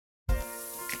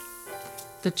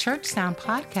The Church Sound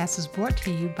podcast is brought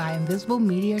to you by Invisible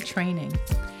Media Training.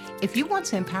 If you want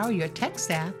to empower your tech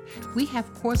staff, we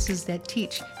have courses that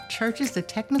teach churches the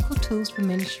technical tools for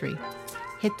ministry.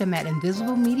 Hit them at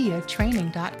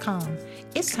invisiblemediatraining.com.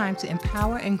 It's time to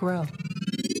empower and grow.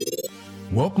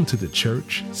 Welcome to the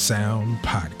Church Sound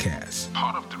Podcast,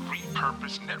 part of the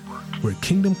Repurpose Network, where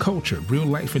kingdom culture, real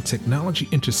life, and technology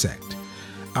intersect.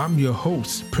 I'm your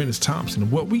host, Prentice Thompson,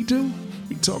 and what we do,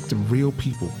 we talk to real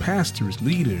people, pastors,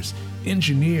 leaders,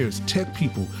 engineers, tech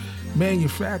people,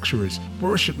 manufacturers,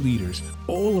 worship leaders,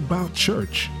 all about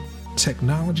church,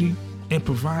 technology, and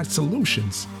provide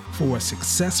solutions for a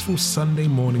successful Sunday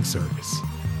morning service.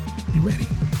 You ready?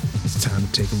 It's time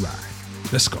to take a ride.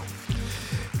 Let's go.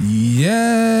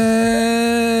 Yes.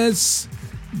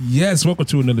 Welcome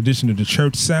to another edition of the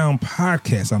Church Sound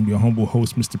Podcast. I'm your humble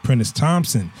host, Mr. Prentice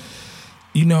Thompson.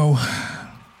 You know,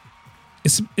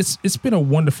 it's been a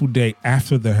wonderful day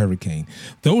after the hurricane.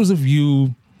 Those of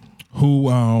you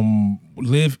who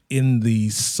live in the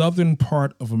southern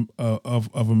part of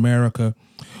America,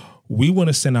 we want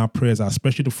to send our prayers out,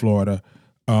 especially to Florida,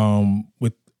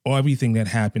 with everything that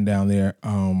happened down there.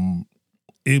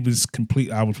 It was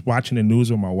complete. I was watching the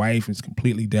news with my wife. It's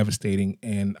completely devastating,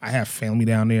 and I have family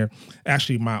down there.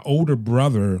 Actually, my older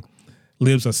brother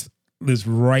lives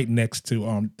right next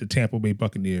to the Tampa Bay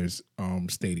Buccaneers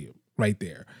stadium, right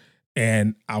there.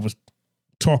 And I was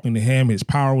talking to him. His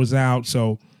power was out,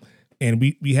 and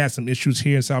we had some issues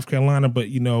here in South Carolina, but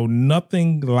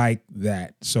nothing like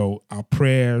that. So our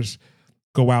prayers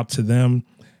go out to them.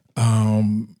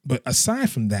 But aside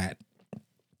from that,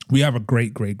 we have a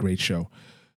great show.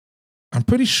 I'm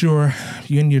pretty sure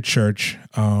you in your church,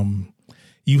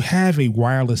 you have a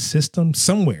wireless system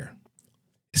somewhere.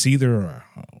 It's either a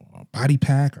body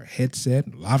pack or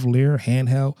headset, lavalier,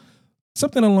 handheld,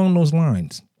 something along those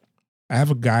lines. I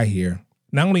have a guy here.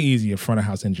 Not only is he a front of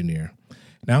house engineer,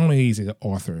 not only is he an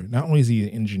author, not only is he an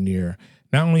engineer,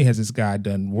 not only has this guy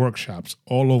done workshops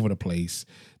all over the place,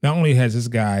 not only has this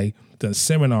guy done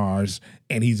seminars,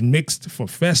 and he's mixed for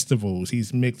festivals,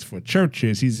 he's mixed for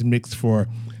churches, he's mixed for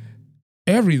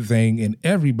everything and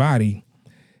everybody.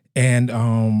 And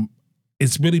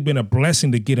it's really been a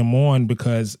blessing to get him on,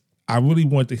 because I really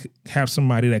want to have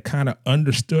somebody that kind of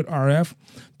understood RF,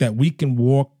 that we can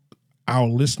walk our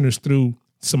listeners through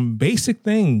some basic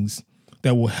things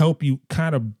that will help you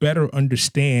kind of better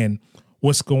understand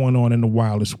what's going on in the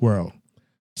wireless world.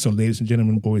 So, ladies and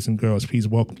gentlemen, boys and girls, please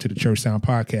welcome to the Church Sound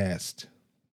Podcast,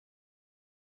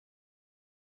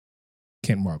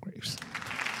 Kent Margraves.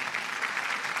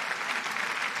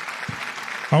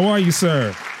 How are you,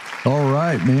 sir? All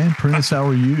right, man. Prentice, how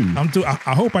are you?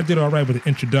 I hope I did all right with the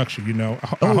introduction, I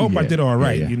hope I did all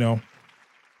right,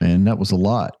 Man, that was a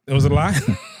lot. It was a lot?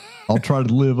 I'll try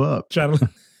to live up.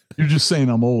 You're just saying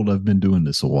I'm old. I've been doing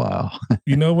this a while.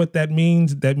 You know what that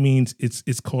means? That means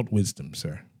it's called wisdom,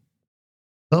 sir.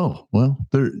 Oh, well,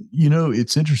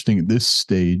 it's interesting at this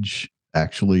stage,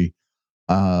 actually.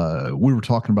 We were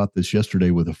talking about this yesterday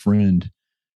with a friend.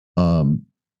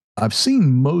 I've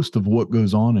seen most of what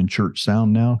goes on in church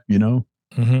sound now,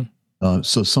 Mm-hmm.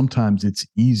 So sometimes it's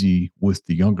easy with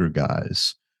the younger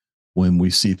guys when we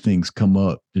see things come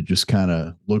up to just kind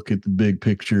of look at the big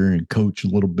picture and coach a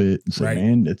little bit and say, right,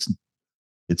 man,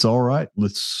 it's all right.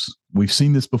 We've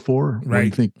seen this before. Right. What do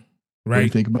you think? Right. What do you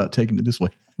think about taking it this way?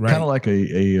 Right. Kind of like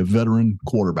a veteran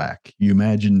quarterback. You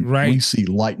imagine we see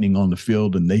lightning on the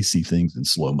field and they see things in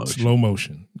slow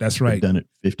motion. That's right. They've done it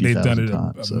 50,000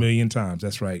 times. A million times.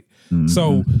 That's right. Mm-hmm.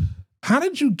 So how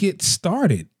did you get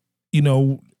started,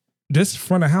 this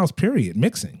front of house period,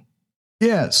 mixing?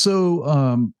 Yeah.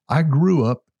 So I grew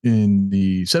up in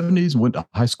the 70s and went to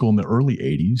high school in the early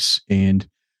 80s and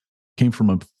came from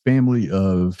a family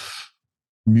of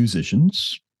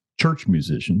musicians, church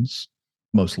musicians,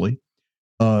 mostly.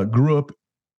 Grew up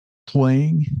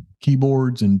playing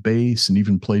keyboards and bass and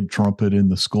even played trumpet in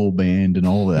the school band and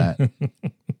all that.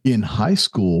 In high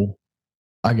school,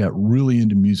 I got really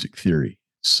into music theory.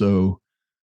 So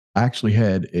I actually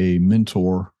had a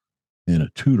mentor and a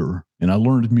tutor, and I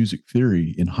learned music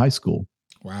theory in high school.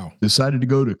 Wow. Decided to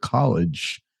go to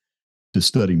college to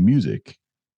study music.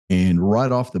 And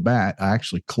right off the bat, I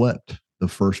actually clept the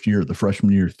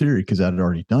freshman year theory, because I had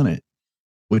already done it,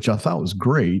 which I thought was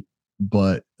great.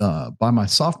 But by my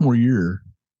sophomore year,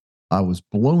 I was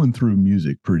blowing through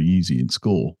music pretty easy in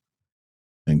school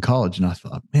and college. And I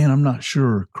thought, man, I'm not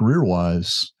sure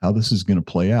career-wise how this is going to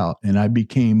play out. And I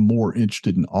became more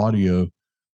interested in audio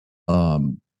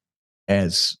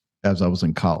as I was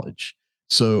in college.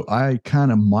 So I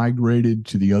kind of migrated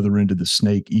to the other end of the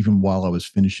snake, even while I was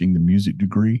finishing the music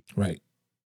degree. Right.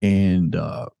 And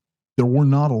there were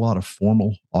not a lot of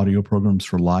formal audio programs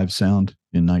for live sound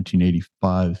in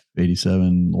 1985,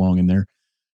 87, along in there.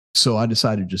 So I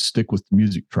decided to just stick with the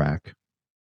music track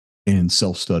and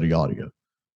self-study audio.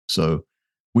 So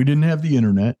we didn't have the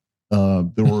internet.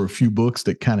 There were a few books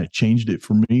that kind of changed it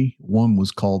for me. One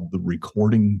was called The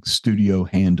Recording Studio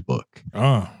Handbook.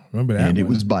 Oh, remember that? And it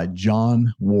was by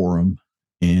John Warham.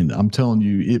 And I'm telling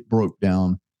you, it broke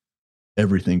down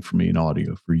everything for me in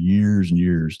audio for years and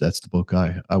years. That's the book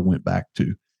I went back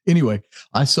to. Anyway,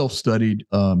 I self-studied.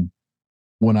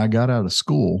 When I got out of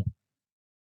school,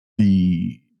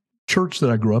 the church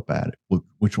that I grew up at,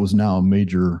 which was now a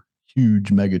major,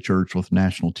 huge mega church with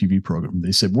national TV program,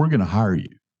 they said, we're going to hire you.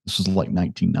 This was like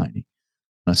 1990. And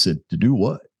I said, to do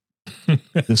what?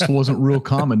 This wasn't real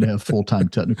common to have full-time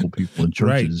technical people in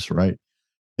churches, right?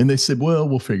 And they said, well,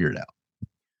 we'll figure it out.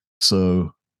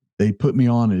 So they put me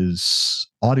on as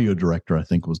audio director, I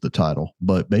think was the title.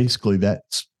 But basically that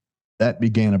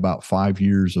began about 5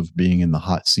 years of being in the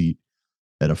hot seat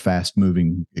at a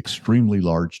fast-moving, extremely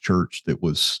large church that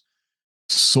was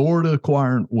sort of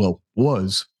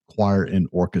was choir and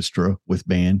orchestra with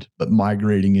band, but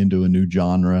migrating into a new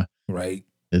genre, right,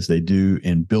 as they do,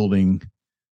 and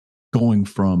going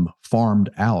from farmed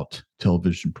out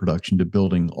television production to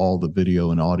building all the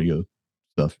video and audio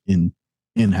stuff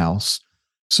in-house.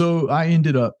 So I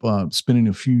ended up spending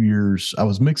a few years. I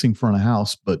was mixing front of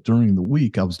house, but during the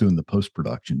week I was doing the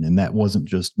post-production, and that wasn't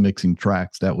just mixing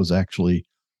tracks. That was actually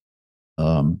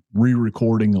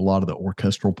re-recording a lot of the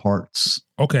orchestral parts.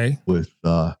 Okay. With,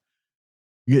 to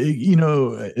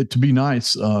be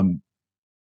nice, in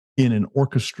an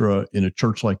orchestra, in a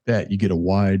church like that, you get a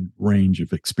wide range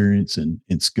of experience and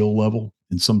skill level.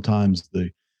 And sometimes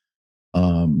the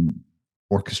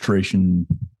orchestration,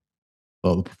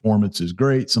 the performance is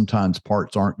great. Sometimes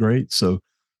parts aren't great. So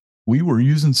we were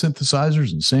using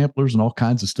synthesizers and samplers and all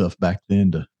kinds of stuff back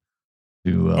then to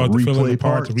replay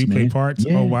parts. To replay parts.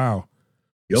 Yeah. Oh, wow.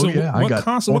 Oh, so yeah.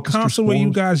 What console were you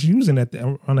guys using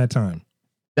on that time?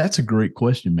 That's a great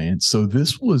question, man. So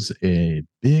this was a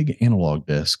big analog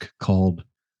desk called,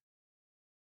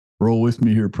 roll with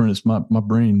me here, Prentice. My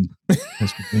brain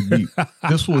has a big beat.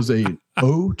 This was a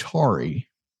Otari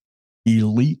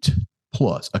Elite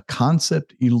Plus, a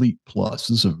Concept Elite Plus.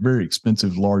 This is a very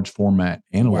expensive, large format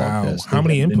analog desk. How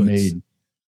many inputs?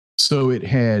 So it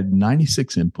had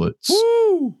 96 inputs.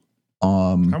 Woo!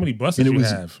 How many buses did you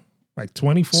have? Like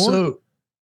 24? So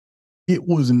it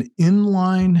was an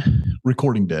inline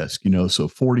recording desk, so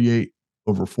 48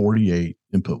 over 48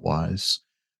 input wise.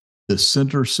 The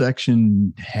center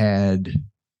section had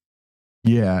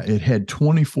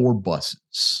 24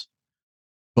 buses,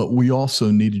 but we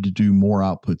also needed to do more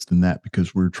outputs than that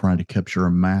because we were trying to capture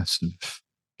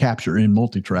in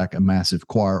multi-track, a massive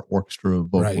choir, orchestra,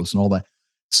 vocalists, and all that.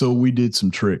 So we did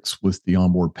some tricks with the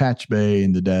onboard patch bay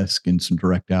and the desk and some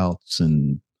direct outs,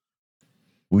 and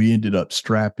we ended up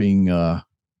strapping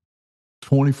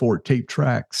 24 tape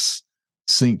tracks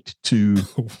synced to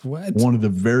one of the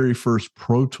very first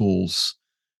Pro Tools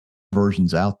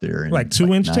versions out there. Like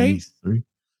 2-inch tape?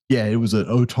 Yeah, it was an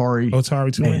Otari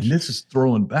 2-inch. This is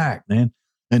throwing back, man.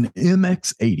 An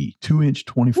MX80, 2-inch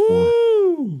 24.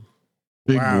 Woo!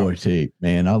 Big boy tape,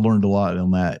 man. I learned a lot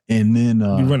on that. And then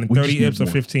you running 30 IPs or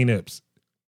 15 IPs?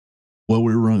 Well,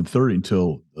 we were running 30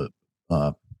 until the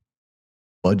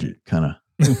budget kind of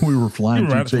we were flying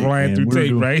through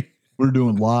tape, right? We're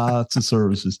doing lots of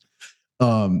services.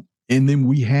 And then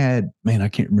we had, I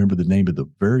can't remember the name of the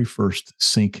very first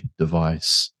sync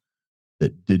device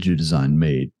that DigiDesign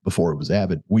made before it was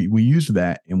Avid. We used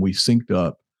that and we synced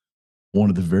up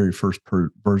one of the very first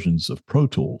versions of Pro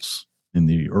Tools in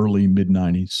the early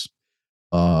mid-90s.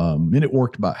 And it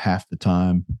worked about half the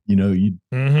time. You'd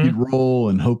roll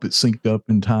and hope it synced up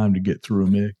in time to get through a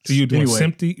mix. So you're doing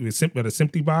SMPTE with a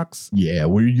SMPTE box? Yeah,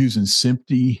 we're using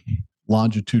SMPTE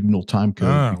longitudinal time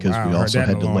code because we also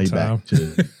had to lay back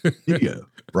to video,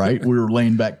 right? We were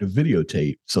laying back to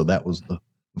videotape. So that was the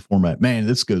format. Man,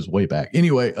 this goes way back.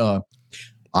 Anyway,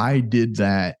 I did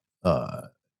that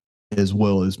as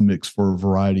well as mix for a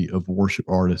variety of worship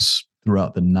artists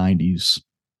throughout the 90s.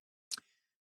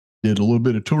 Did a little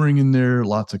bit of touring in there,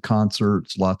 lots of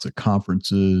concerts, lots of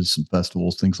conferences, some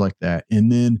festivals, things like that.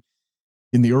 And then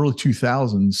in the early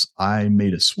 2000s, I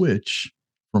made a switch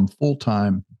from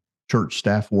full-time church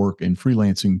staff work and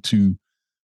freelancing to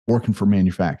working for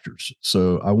manufacturers.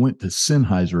 So I went to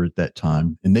Sennheiser at that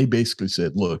time, and they basically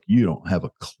said, look, you don't have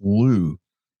a clue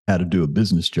how to do a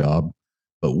business job,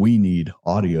 but we need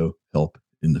audio help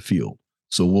in the field.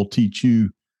 So we'll teach you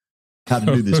how to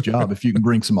do this job if you can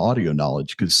bring some audio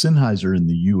knowledge, because Sennheiser in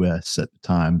the US at the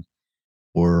time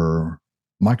were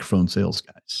microphone sales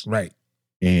guys. Right.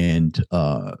 And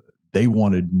they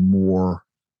wanted more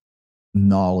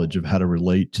knowledge of how to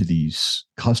relate to these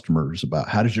customers about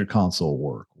how does your console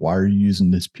work? Why are you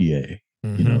using this PA?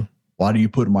 Mm-hmm. You know, why do you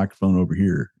put a microphone over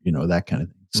here? You know, that kind of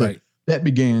thing. So that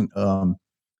began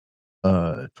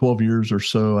 12 years or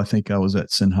so. I think I was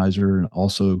at Sennheiser and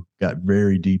also got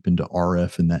very deep into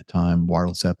RF in that time,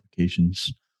 wireless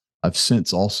applications. I've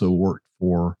since also worked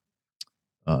for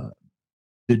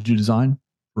DigiDesign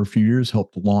for a few years,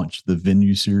 helped launch the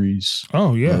Venue series.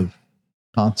 Oh, yeah. Of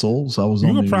consoles. I was we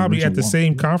on were the probably at the launch.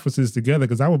 same conferences together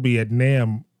because I would be at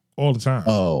NAMM all the time.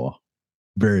 Oh,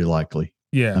 very likely.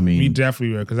 Yeah, I mean, we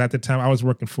definitely were because at the time I was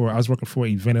working for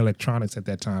Event Electronics at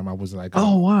that time. I was like,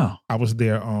 oh wow, I was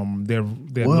their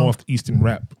northeastern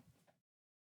rep.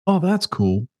 Oh, that's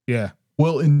cool. Yeah.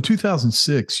 Well, in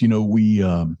 2006, you know, we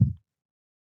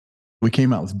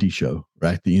came out with D-Show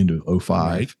right at the end of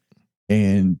 05. Right.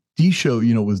 And D-Show,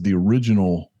 you know, was the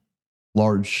original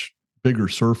large, bigger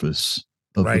surface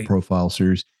of the Profile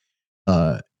series,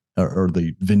 or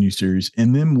the Venue series.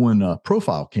 And then when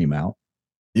Profile came out,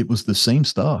 it was the same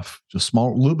stuff, just a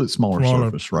little bit smaller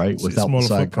surface, right? Without the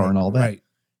sidecar and all that. Right.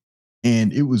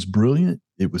 And it was brilliant.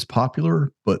 It was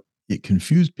popular, but it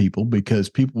confused people because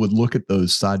people would look at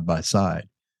those side by side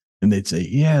and they'd say,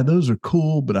 yeah, those are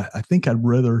cool, but I think I'm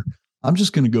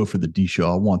just going to go for the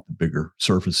D-Show. I want the bigger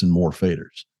surface and more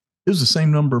faders. It was the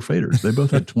same number of faders. They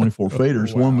both had 24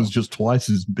 faders. Wow. One was just twice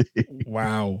as big.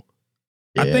 Wow.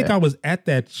 Yeah. I think I was at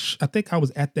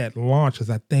that launch as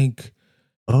I think,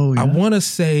 oh, yeah. I want to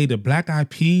say the Black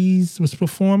Eyed Peas was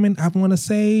performing. I want to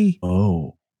say,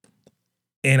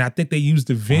 and I think they used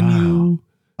the Venue.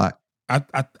 Wow.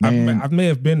 I may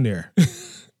have been there.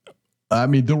 I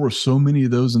mean, there were so many of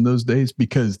those in those days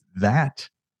because that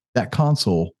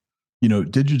console, you know,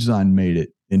 DigiDesign made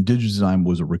it, and DigiDesign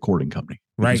was a recording company.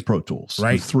 It was Pro Tools.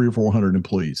 Right. With 300 or 400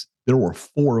 employees. There were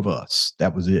 4 of us.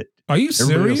 That was it. Are you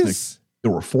serious?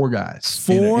 There were 4 guys.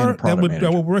 4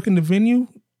 that would work in the Venue?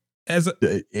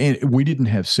 And we didn't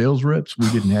have sales reps. We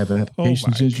didn't have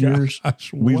applications engineers.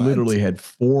 We literally had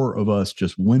 4 of us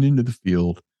just went into the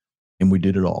field and we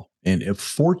did it all. And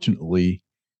fortunately,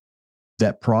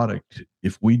 that product,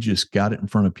 if we just got it in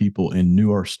front of people and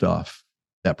knew our stuff,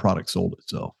 that product sold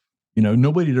itself. You know,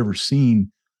 nobody had ever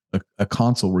seen a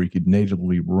console where you could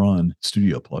natively run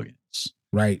studio plugins.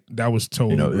 Right. That was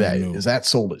totally, you know, that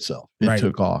sold itself. It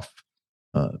took off.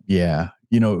 Yeah.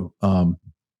 You know, and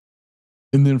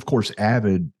then of course,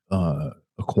 Avid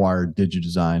acquired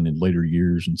DigiDesign in later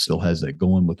years and still has that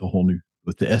going with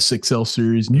with the S6L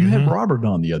series. And you had Robert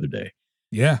on the other day.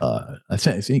 Yeah. I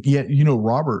think, yeah, you know,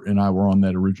 Robert and I were on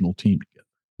that original team together.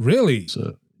 Really?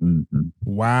 So,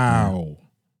 wow.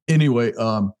 Yeah. Anyway,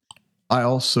 I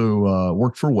also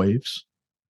worked for Waves,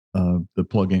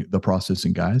 the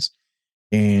processing guys.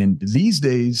 And these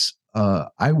days,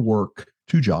 I work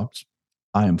 2 jobs.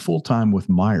 I am full-time with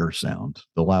Meyer Sound,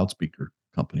 the loudspeaker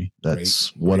company.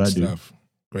 That's what I do. Stuff.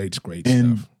 Great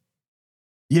stuff.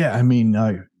 Yeah, I mean,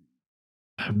 I've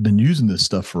been using this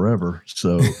stuff forever.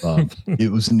 So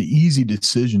it was an easy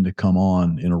decision to come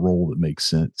on in a role that makes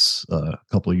sense a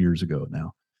couple of years ago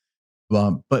now.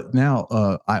 But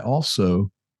now I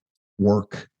also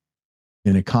work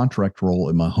in a contract role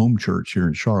in my home church here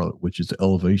in Charlotte, which is the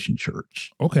Elevation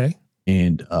Church. Okay.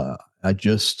 And I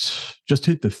just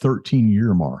hit the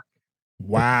 13-year mark.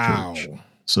 Wow.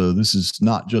 So this is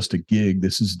not just a gig.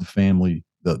 This is the family,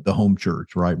 the home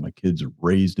church, right? My kids are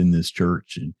raised in this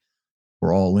church and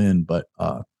we're all in. But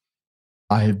I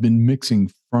have been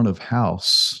mixing front of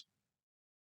house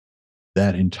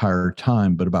that entire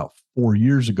time. But about 4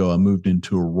 years ago, I moved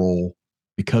into a role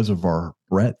because of our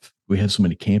breadth. We have so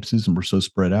many campuses and we're so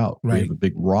spread out. Right. We have a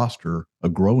big roster, a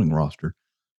growing roster.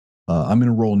 I'm in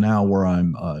a role now where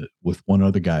I'm with one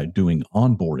other guy doing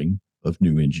onboarding of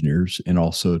new engineers and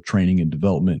also training and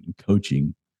development and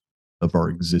coaching of our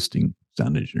existing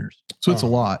sound engineers. So it's a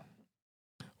lot.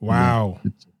 Wow.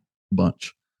 It's a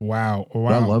bunch. Wow.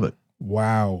 But I love it.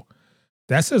 Wow.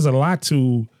 That says a lot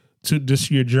to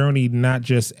just your journey, not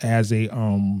just as a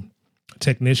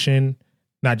technician,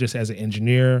 not just as an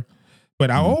engineer,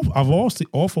 but I've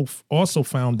also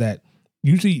found that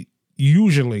usually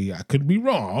I could be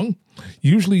wrong.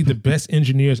 Usually the best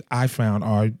engineers I found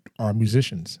are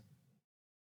musicians.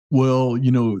 Well,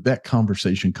 you know, that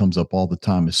conversation comes up all the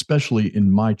time, especially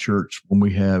in my church when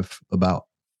we have about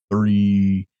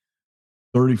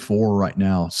 34 right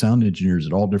now, sound engineers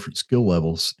at all different skill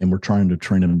levels. And we're trying to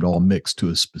train them to all mix to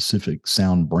a specific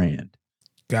sound brand.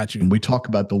 Got you. And we talk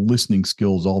about the listening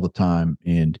skills all the time.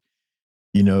 And,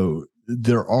 you know,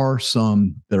 there are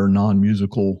some that are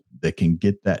non-musical that can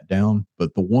get that down.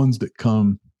 But the ones that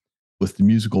come with the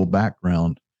musical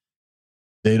background,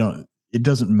 it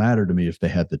doesn't matter to me if they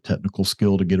have the technical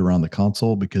skill to get around the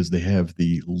console, because they have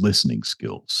the listening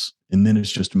skills. And then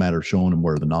it's just a matter of showing them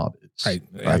where the knob is. Right.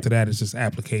 After that, it's just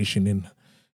application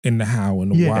in the how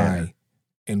and the why.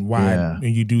 And why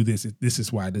when you do this, this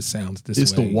is why this sounds this way.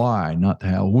 It's the why, not the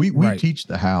how. We teach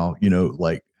the how,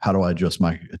 like how do I adjust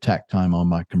my attack time on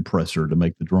my compressor to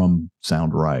make the drum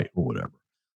sound right or whatever.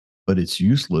 But it's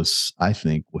useless, I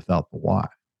think, without the why.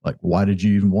 Like, why did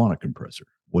you even want a compressor?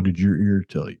 What did your ear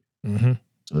tell you? Mm-hmm.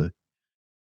 So,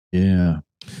 yeah,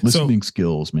 listening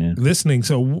skills, man. Listening.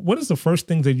 So, what is the first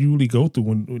thing that you really go through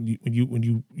when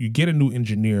you get a new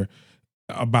engineer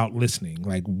about listening?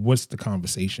 Like, what's the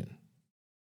conversation?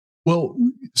 Well,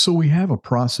 so we have a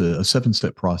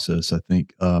 7-step process, I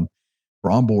think, for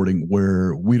onboarding,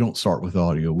 where we don't start with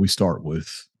audio. We start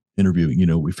with interviewing.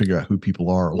 We figure out who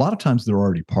people are. A lot of times they're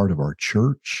already part of our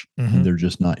church, and they're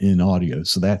just not in audio.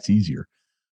 So that's easier.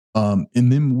 And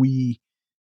then we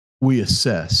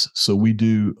assess. So we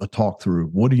do a talk through.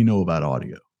 What do you know about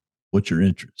audio? What's your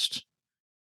interest?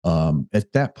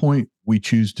 At that point, we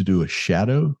choose to do a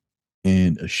shadow.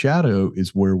 And a shadow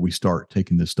is where we start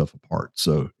taking this stuff apart.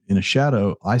 So in a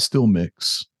shadow, I still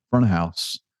mix front of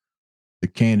house. The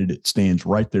candidate stands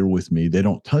right there with me. They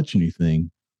don't touch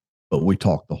anything, but we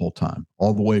talk the whole time,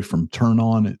 all the way from turn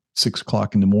on at 6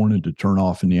 o'clock in the morning to turn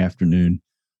off in the afternoon.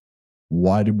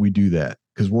 Why did we do that?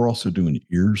 Because we're also doing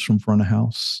ears from front of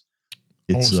house.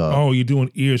 It's you're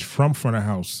doing ears from front of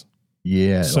house.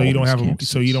 Yeah. So you don't have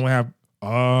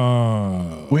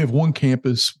we have one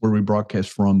campus where we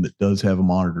broadcast from that does have a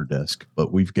monitor desk,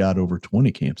 but we've got over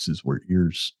 20 campuses where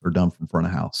ears are done from front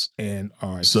of house. And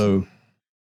all right, so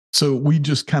we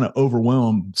just kind of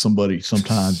overwhelm somebody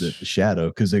sometimes at the shadow,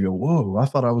 because they go, "Whoa, I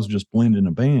thought I was just blending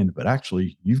a band, but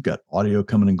actually you've got audio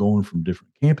coming and going from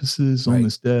different campuses on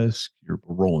this desk. You're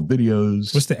rolling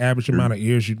videos." What's the average amount of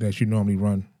ears that you normally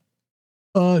run?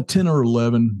 10 or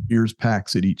 11 ears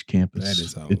packs at each campus. That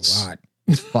is a lot.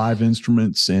 It's 5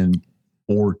 instruments and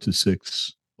 4 to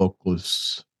 6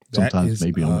 vocalists. Sometimes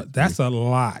maybe that's a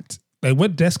lot. Like,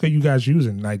 what desk are you guys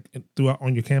using, like, throughout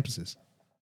on your campuses?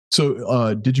 So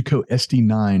Digico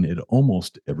SD9 at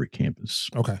almost every campus.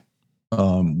 Okay.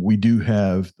 We do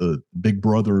have the big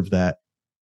brother of that.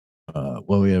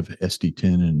 We have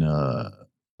SD10 and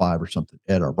 5 or something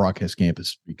at our broadcast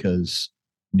campus, because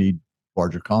we need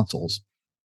larger consoles.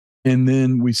 And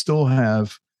then we still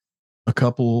have a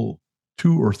couple,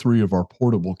 2 or 3 of our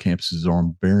portable campuses are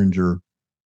on Behringer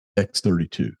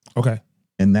X32. Okay.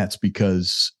 And that's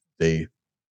because they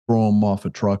throw them off a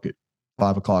truck at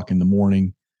 5 o'clock in the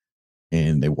morning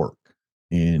and they work.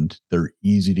 And they're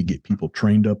easy to get people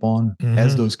trained up on. Mm-hmm.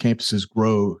 As those campuses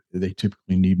grow, they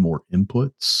typically need more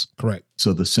inputs. Correct.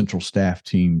 So the central staff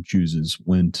team chooses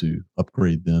when to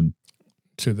upgrade them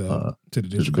to the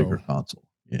bigger console.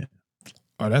 Yeah.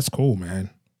 Oh, that's cool, man.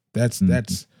 That's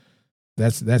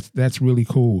really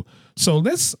cool. So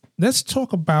let's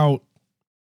talk about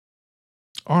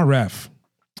RF.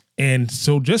 And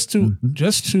so just to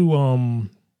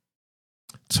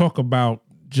talk about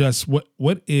just how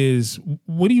would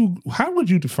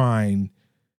you define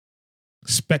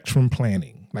spectrum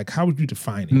planning? Like, how would you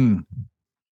define it?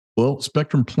 Well,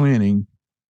 spectrum planning,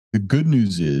 the good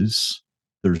news is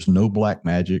there's no black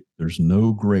magic. There's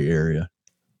no gray area.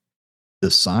 The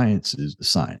science is the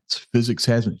science. Physics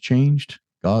hasn't changed.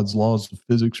 God's laws of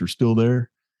physics are still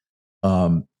there.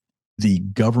 The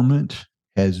government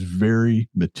has very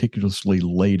meticulously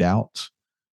laid out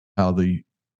how the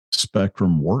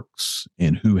spectrum works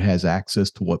and who has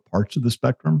access to what parts of the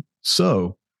spectrum.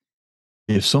 So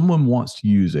if someone wants to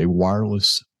use a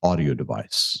wireless audio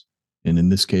device, and in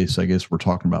this case, I guess we're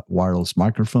talking about wireless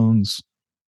microphones,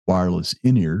 wireless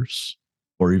in-ears,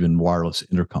 or even wireless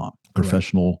intercom,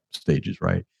 professional stages,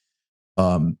 right?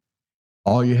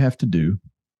 All you have to do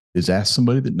is ask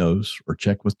somebody that knows, or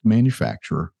check with the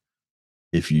manufacturer.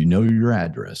 If you know your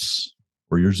address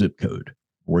or your zip code,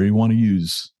 where you want to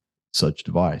use such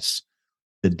device,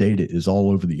 the data is all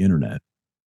over the internet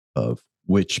of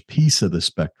which piece of the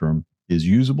spectrum is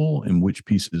usable and which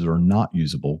pieces are not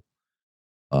usable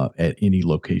at any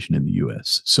location in the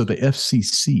U.S. So the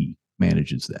FCC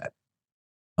manages that.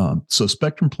 So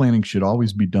spectrum planning should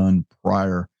always be done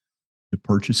prior to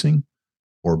purchasing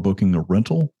or booking a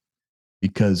rental,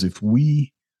 because if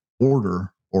we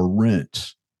order or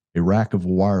rent a rack of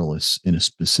wireless in a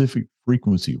specific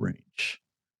frequency range,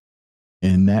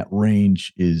 and that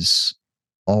range is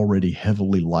already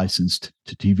heavily licensed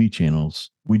to TV channels,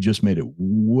 we just made it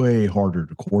way harder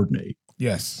to coordinate.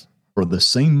 Yes. For the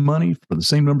same money, for the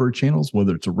same number of channels,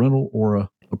 whether it's a rental or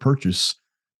a purchase,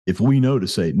 if we know to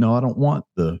say, no, I don't want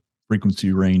the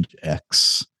frequency range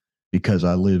X because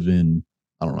I live in,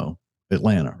 I don't know,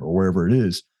 Atlanta or wherever it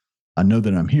is, I know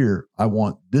that I'm here. I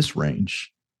want this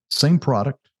range, same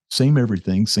product, same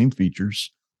everything, same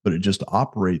features, but it just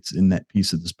operates in that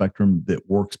piece of the spectrum that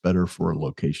works better for a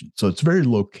location. So it's very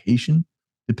location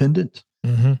dependent.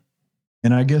 Mm-hmm.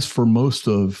 And I guess for most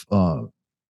of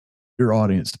your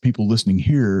audience, the people listening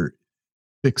here,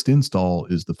 fixed install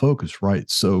is the focus, right?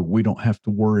 So we don't have to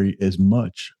worry as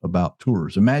much about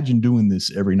tours. Imagine doing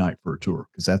this every night for a tour,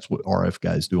 because that's what RF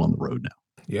guys do on the road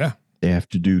now. Yeah. They have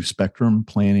to do spectrum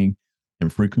planning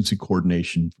and frequency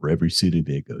coordination for every city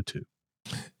they go to.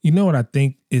 You know what I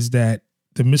think is that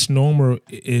the misnomer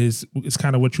is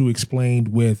kind of what you explained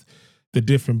with the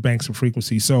different banks of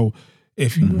frequency. So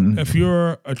if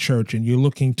you're a church and you're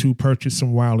looking to purchase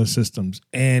some wireless systems,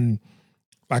 and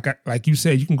like you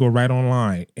said, you can go right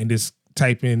online and just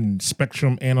type in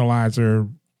Spectrum Analyzer,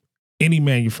 any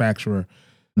manufacturer.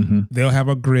 Mm-hmm. They'll have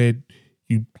a grid.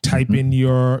 You type in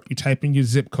your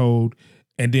zip code,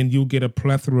 and then you'll get a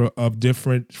plethora of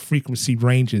different frequency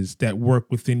ranges that work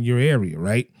within your area,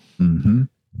 right? Mm-hmm.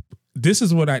 This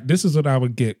is what I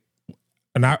would get.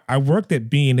 And I worked at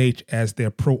B&H as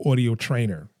their pro audio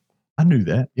trainer. I knew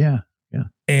that. Yeah. Yeah.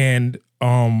 And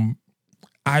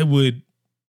I would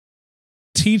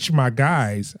teach my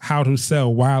guys how to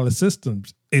sell wireless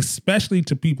systems, especially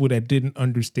to people that didn't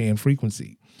understand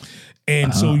frequency.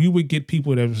 And so you would get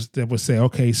people that would say,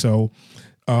 okay, so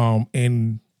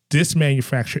in this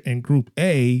manufacturer in group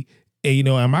A,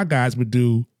 and my guys would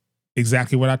do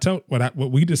exactly what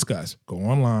we discussed. Go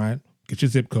online, get your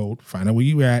zip code, find out where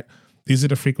you at. These are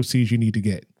the frequencies you need to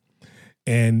get.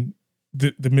 And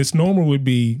the misnomer would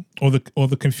be, or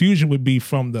the confusion would be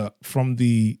from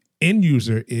the end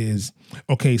user is,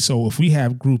 okay, so if we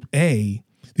have group A,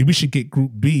 then we should get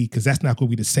group B, because that's not going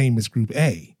to be the same as group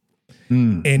A.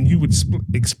 And you would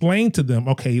explain to them,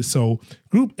 okay, so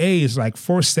group A is like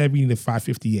 470 to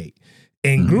 558.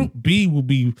 And group B will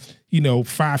be,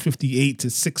 558 to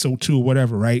 602 or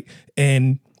whatever, right?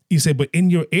 And you say, but in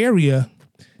your area,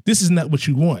 this is not what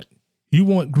you want. You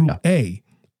want group A.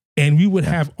 And we would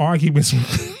have arguments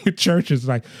with churches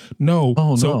like, no,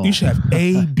 you should have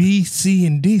A, B, C,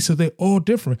 and D. So they're all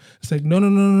different. It's like,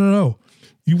 no.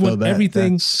 You want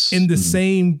everything in the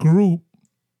same group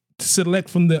to select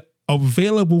from the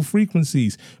available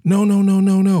frequencies. No.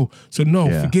 So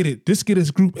forget it. Just get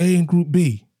us group A and group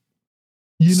B.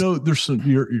 There's some,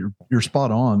 you're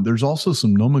spot on. There's also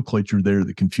some nomenclature there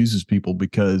that confuses people,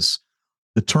 because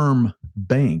the term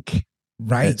bank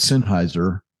at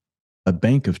Sennheiser, a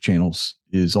bank of channels,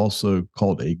 is also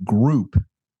called a group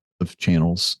of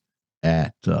channels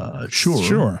at Shure.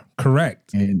 Sure,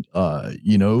 correct. And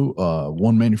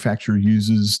one manufacturer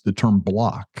uses the term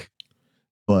block,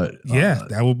 but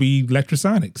that will be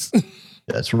Electrosonics.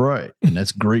 That's right, and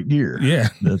that's great gear. Yeah,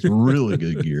 that's really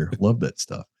good gear. Love that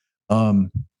stuff.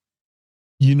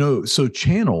 So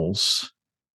channels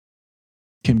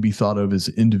can be thought of as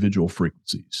individual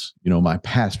frequencies. My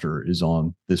pastor is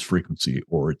on this frequency,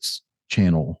 or it's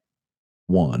channel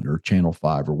 1 or channel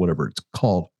 5 or whatever it's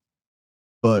called.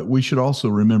 But we should also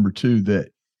remember too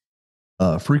that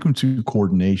frequency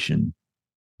coordination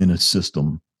in a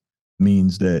system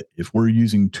means that if we're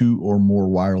using 2 or more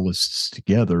wireless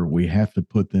together, we have to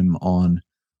put them on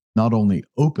not only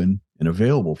open and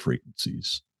available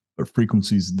frequencies, but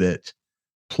frequencies that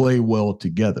play well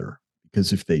together.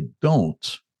 Because if they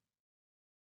don't,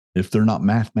 if they're not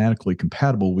mathematically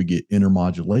compatible, we get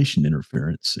intermodulation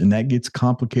interference, and that gets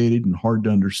complicated and hard to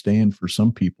understand for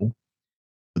some people.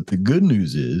 But the good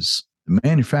news is the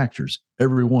manufacturers,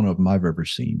 every one of them I've ever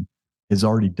seen, has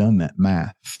already done that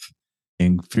math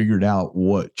and figured out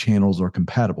what channels are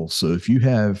compatible. So if you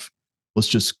have, let's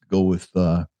just go with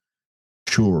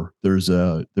Shure. There's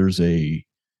a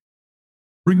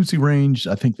frequency range,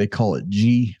 I think they call it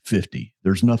G50.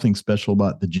 There's nothing special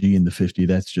about the G and the 50.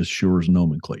 That's just Shure's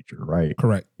nomenclature, right?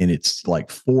 Correct. And it's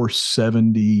like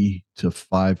 470 to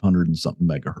 500 and something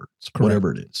megahertz, correct,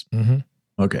 whatever it is. Mm-hmm.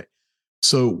 Okay.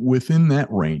 So within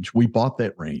that range, we bought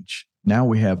that range. Now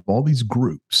we have all these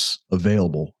groups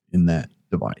available in that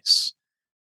device.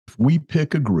 If we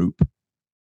pick a group,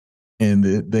 and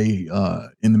they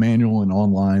in the manual and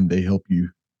online, they help you,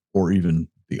 or even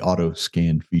the auto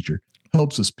scan feature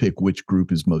helps us pick which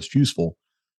group is most useful.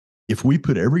 If we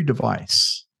put every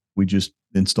device we just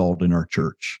installed in our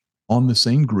church on the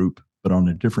same group, but on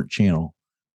a different channel,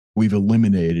 we've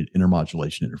eliminated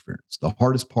intermodulation interference. The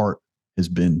hardest part has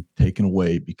been taken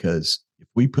away, because if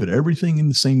we put everything in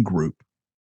the same group,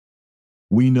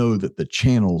 we know that the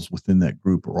channels within that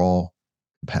group are all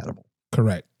compatible.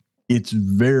 Correct. it's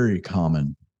very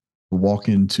common to walk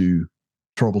into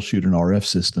troubleshoot an RF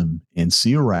system and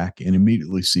see a rack and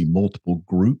immediately see multiple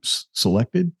groups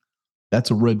selected.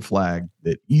 That's a red flag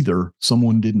that either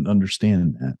someone didn't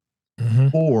understand that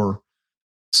or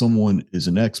someone is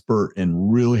an expert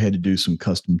and really had to do some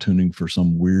custom tuning for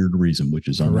some weird reason, which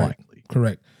is unlikely.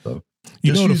 Correct. So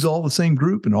just use all the same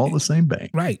group and all the same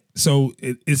bank. Right. So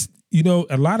it's,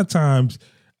 a lot of times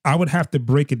I would have to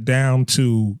break it down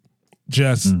to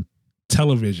just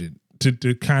television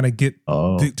to kind of get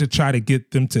to try to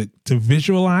get them to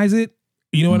visualize it.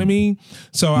 You know what I mean?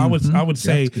 So I would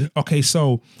say, okay,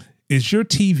 so is your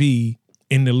TV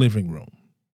in the living room?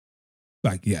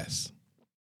 Like, yes.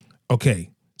 Okay.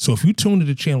 So if you tune to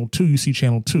the channel 2, you see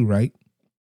channel 2, right?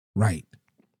 Right.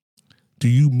 Do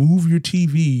you move your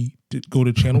TV to go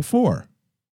to channel 4?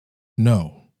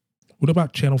 No. What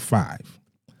about channel 5?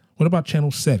 What about channel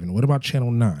 7? What about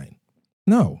channel 9?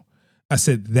 No. I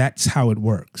said, that's how it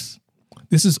works.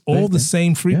 This is all the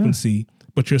same frequency,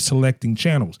 but you're selecting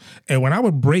channels. And when I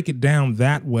would break it down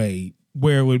that way,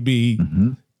 where it would be,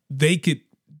 they could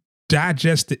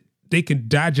digest it. They can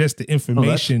digest the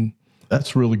information.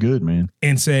 That's really good, man.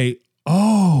 And say,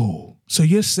 oh, so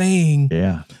you're saying,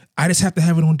 I just have to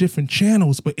have it on different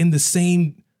channels, but in the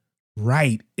same,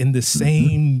 in the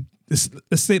same,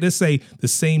 let's say the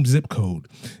same zip code.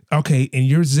 Okay, in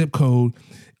your zip code,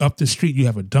 up the street, you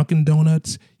have a Dunkin'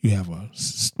 Donuts, you have a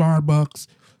Starbucks.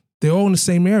 They're all in the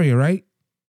same area, right?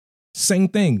 Same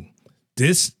thing.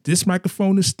 This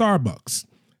microphone is Starbucks.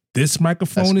 This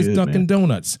microphone is Dunkin'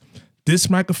 Donuts. This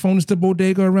microphone is the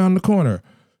bodega around the corner.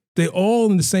 They're all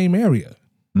in the same area.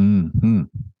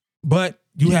 But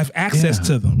you have access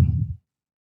to them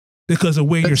because of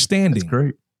where you're standing. That's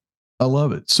great. I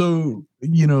love it. So,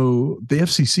 the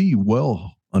FCC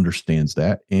well understands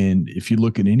that. And if you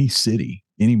look at any city,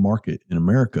 any market in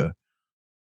America,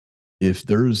 if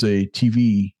there's a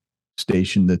TV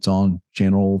station that's on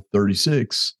channel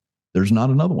 36, there's not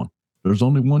another one. There's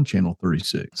only one channel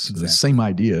 36. Exactly. The same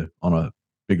idea on a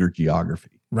bigger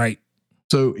geography. Right.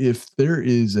 So if there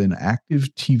is an active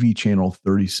TV channel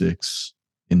 36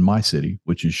 in my city,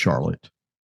 which is Charlotte,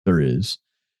 there is,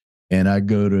 and I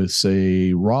go to,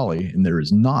 say, Raleigh, and there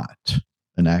is not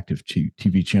an active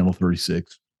TV channel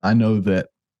 36, I know that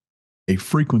a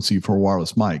frequency for a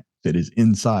wireless mic that is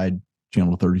inside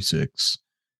channel 36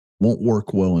 won't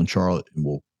work well in Charlotte and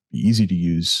will be easy to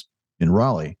use in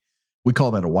Raleigh. We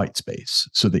call that a white space.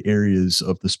 So the areas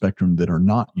of the spectrum that are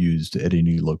not used at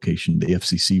any location, the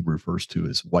FCC refers to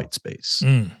as white space.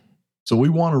 So we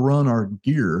want to run our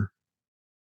gear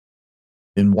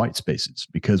in white spaces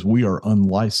because we are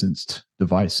unlicensed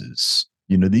devices.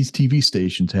 These TV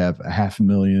stations have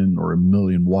 500,000 or 1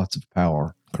 million watts of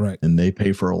power. Correct. And they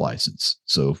pay for a license.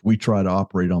 So if we try to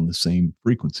operate on the same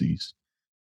frequencies,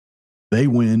 they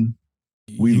win,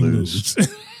 we lose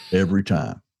every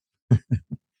time.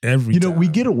 Every time. We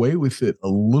get away with it a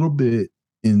little bit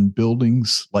in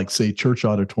buildings like, say, church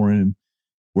auditorium,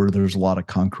 where there's a lot of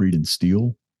concrete and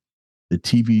steel. The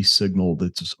TV signal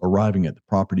that's arriving at the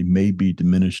property may be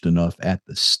diminished enough at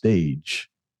the stage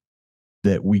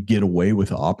that we get away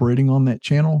with operating on that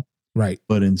channel. Right.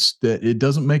 But instead, it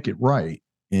doesn't make it right.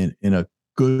 And a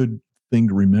good thing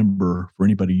to remember for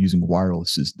anybody using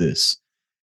wireless is this.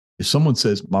 If someone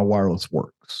says my wireless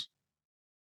works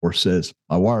or says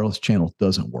my wireless channel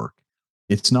doesn't work,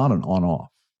 it's not an on-off.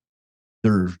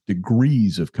 There are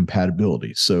degrees of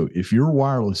compatibility. So if your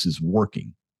wireless is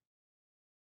working,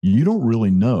 you don't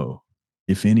really know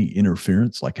if any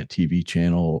interference, like a TV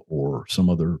channel or some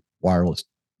other wireless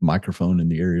microphone in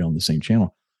the area on the same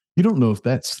channel, you don't know if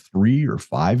that's 3 or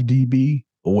 5 dB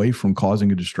away from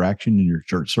causing a distraction in your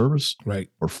church service, right,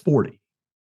 or 40.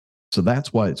 So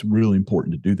that's why it's really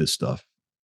important to do this stuff.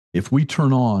 If we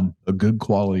turn on a good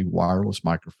quality wireless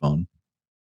microphone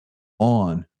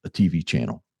on a TV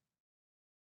channel,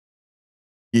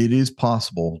 it is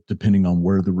possible, depending on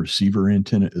where the receiver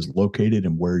antenna is located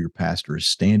and where your pastor is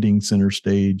standing center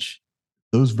stage,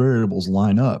 those variables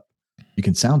line up. You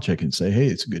can sound check and say, hey,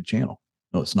 it's a good channel.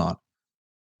 No, it's not.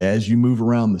 As you move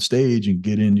around the stage and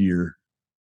get into your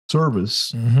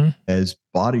service, as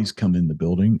bodies come in the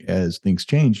building, as things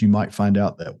change, you might find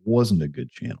out that wasn't a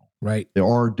good channel. Right. There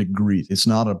are degrees. It's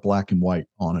not a black and white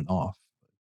on and off.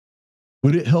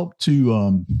 Would it help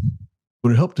to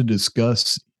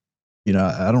discuss, I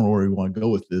don't know where you want to go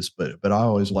with this, but I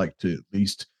always like to at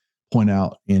least point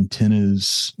out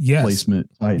antennas, placement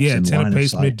types, antenna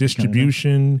placement,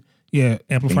 distribution,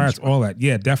 amplifiers, all that.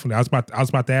 Yeah, definitely. I was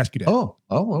about to ask you that. Oh,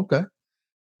 okay.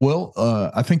 Well,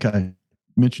 I think I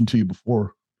mentioned to you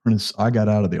before, Prentice, I got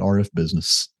out of the RF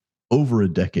business over a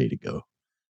decade ago.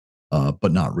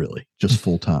 but not really, just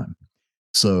full time.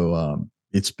 So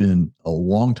it's been a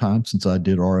long time since I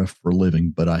did RF for a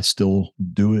living, but I still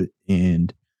do it.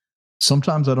 And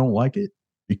sometimes I don't like it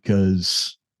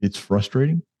because it's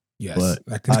frustrating. Yes,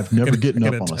 but I've never given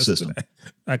up on a system.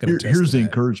 Here's the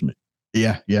encouragement.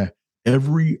 Yeah.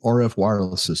 Every RF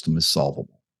wireless system is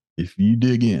solvable. If you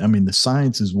dig in, I mean, the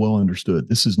science is well understood.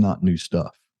 This is not new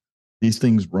stuff. These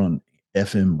things run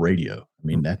FM radio. I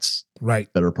mean, that's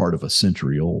right. Better part of a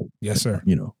century old. Yes, sir.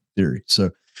 Theory. So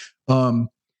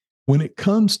when it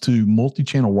comes to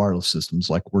multi-channel wireless systems,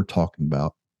 like we're talking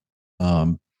about,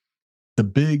 the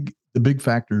big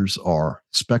factors are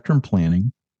spectrum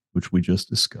planning, which we just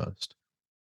discussed,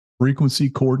 frequency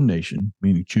coordination,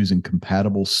 meaning choosing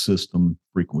compatible system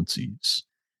frequencies,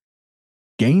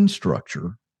 gain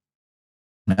structure.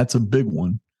 That's a big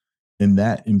one. And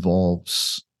that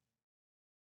involves,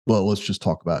 well, let's just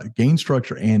talk about it. Gain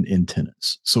structure and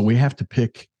antennas. So we have to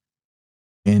pick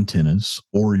antennas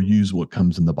or use what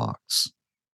comes in the box.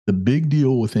 The big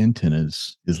deal with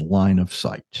antennas is line of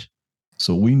sight.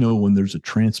 So we know when there's a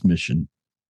transmission,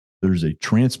 there's a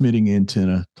transmitting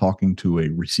antenna talking to a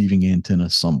receiving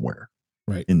antenna somewhere.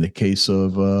 Right. In the case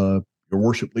of your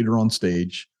worship leader on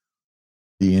stage,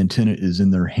 the antenna is in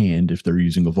their hand. If they're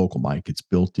using a vocal mic, it's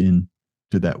built in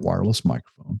to that wireless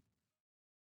microphone.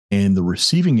 And the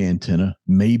receiving antenna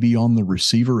may be on the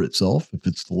receiver itself, if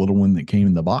it's the little one that came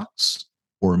in the box,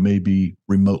 or it may be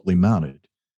remotely mounted.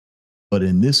 But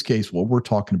in this case, what we're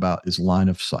talking about is line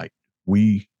of sight.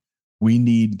 We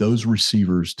need those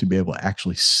receivers to be able to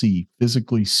actually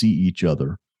physically see each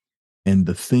other. And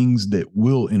the things that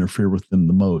will interfere with them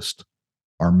the most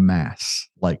are mass,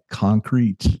 like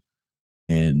concrete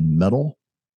and metal.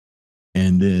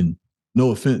 And then,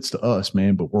 no offense to us,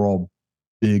 man, but we're all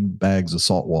big bags of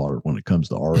salt water when it comes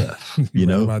to RF. You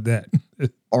know about that.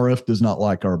 RF does not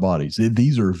like our bodies.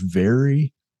 These are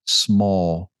very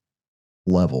small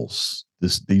levels.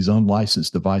 These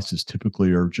unlicensed devices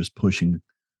typically are just pushing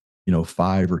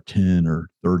 5 or 10 or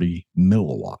 30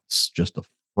 milliwatts, just a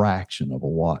fraction of a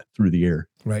watt through the air.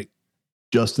 Right.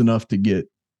 Just enough to get,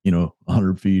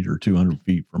 100 feet or 200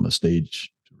 feet from a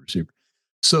stage to receiver.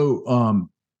 So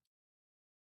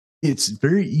it's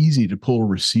very easy to pull a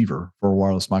receiver for a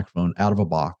wireless microphone out of a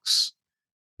box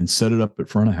and set it up at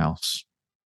front of house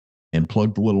and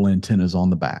plug the little antennas on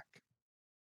the back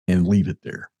and leave it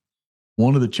there.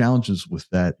 One of the challenges with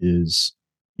that is,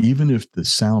 even if the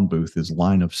sound booth is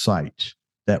line of sight,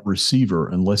 that receiver,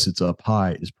 unless it's up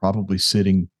high, is probably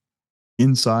sitting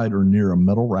inside or near a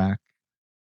metal rack,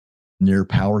 near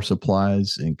power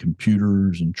supplies and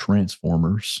computers and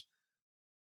transformers.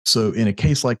 So in a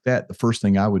case like that, the first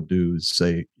thing I would do is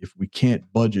say, if we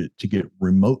can't budget to get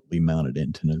remotely mounted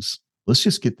antennas, let's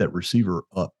just get that receiver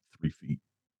up 3 feet,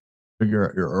 figure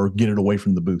out, or get it away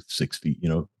from the booth 6 feet,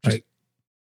 just right.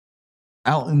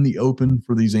 Out in the open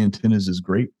for these antennas is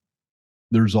great.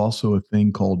 There's also a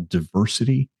thing called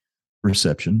diversity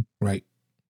reception. Right.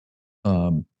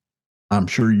 I'm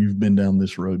sure you've been down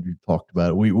this road. You've talked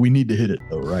about it. We need to hit it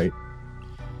though, right?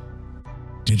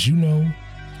 Did you know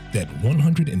that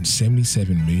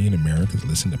 177 million Americans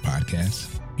listen to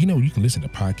podcasts? You can listen to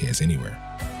podcasts anywhere.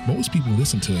 Most people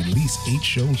listen to at least 8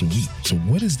 shows a week. So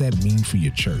what does that mean for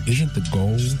your church? Isn't the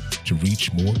goal to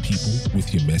reach more people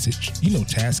with your message?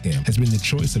 Tascam has been the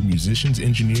choice of musicians,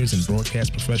 engineers, and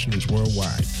broadcast professionals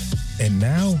worldwide. And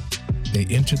now they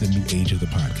enter the new age of the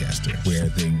podcaster, where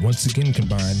they once again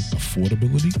combine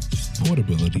affordability,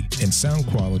 portability, and sound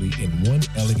quality in one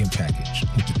elegant package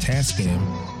with the Tascam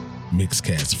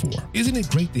Mixcast 4. Isn't it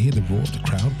great to hear the roar of the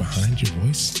crowd behind your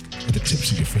voice at the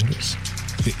tips of your fingers?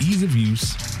 The ease of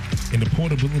use and the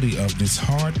portability of this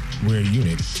hardware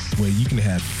unit, where you can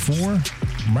have 4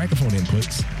 microphone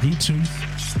inputs, Bluetooth,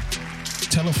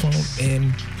 telephone,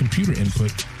 and computer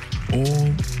input, all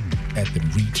at the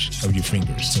reach of your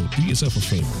fingers. So do yourself a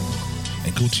favor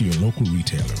and go to your local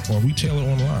retailer or retailer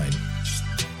online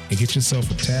and get yourself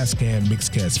a Tascam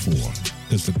Mixcast 4,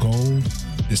 because the goal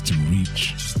is to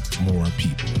reach more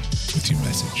people with your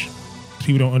message.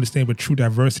 People don't understand what true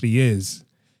diversity is.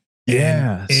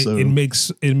 Yeah, it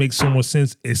makes so much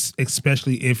sense,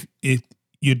 especially if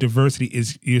your diversity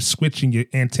is you're switching, your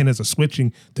antennas are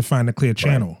switching to find a clear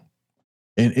channel.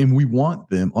 Right. And we want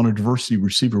them on a diversity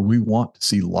receiver. We want to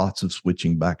see lots of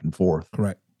switching back and forth.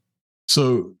 Correct.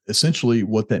 So essentially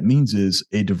what that means is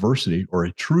a diversity or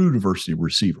a true diversity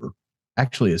receiver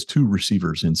actually has 2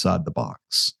 receivers inside the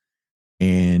box.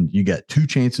 And you got 2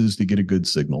 chances to get a good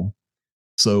signal.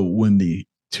 So when the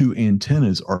 2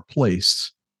 antennas are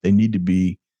placed, they need to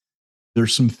be,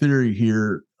 there's some theory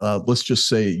here. Let's just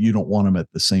say you don't want them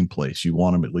at the same place. You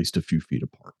want them at least a few feet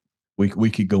apart. we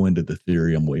could go into the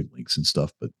theory on wavelengths and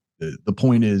stuff, but the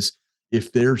point is,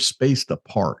 if they're spaced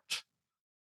apart,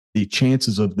 the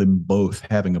chances of them both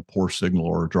having a poor signal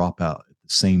or a dropout at the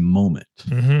same moment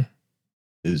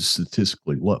is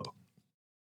statistically low.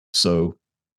 So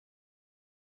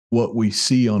what we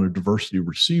see on a diversity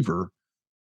receiver,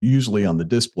 usually on the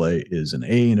display, is an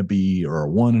A and a B or a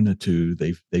 1 and a 2.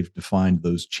 They've defined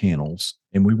those channels,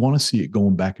 and we want to see it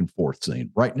going back and forth, saying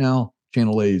right now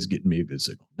channel A is getting me a good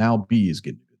signal. Now B is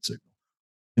getting a good signal.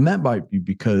 And that might be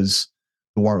because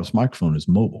the wireless microphone is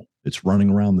mobile. It's running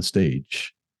around the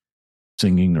stage,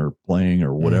 singing or playing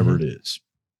or whatever it is.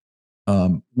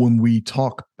 When we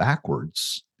talk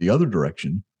backwards, the other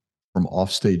direction, from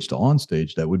off stage to on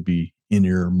stage, that would be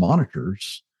in-ear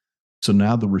monitors. So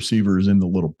now the receiver is in the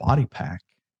little body pack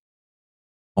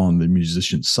on the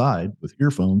musician's side with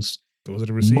earphones. Those are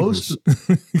the receivers.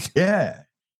 Yeah.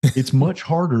 It's much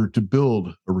harder to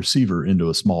build a receiver into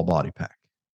a small body pack.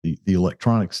 The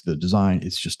electronics, the design,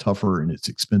 it's just tougher and it's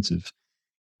expensive.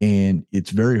 And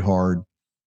it's very hard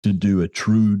to do a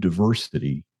true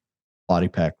diversity body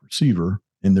pack receiver.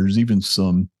 And there's even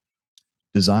some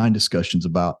design discussions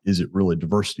about, is it really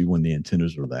diversity when the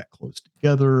antennas are that close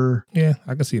together? Yeah,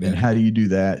 I can see that. And how do you do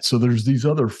that? So there's these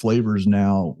other flavors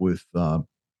now with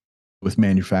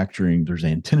manufacturing. There's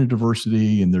antenna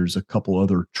diversity, and there's a couple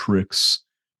other tricks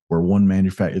where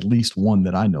at least one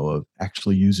that I know of,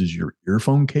 actually uses your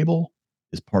earphone cable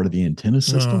as part of the antenna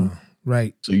system.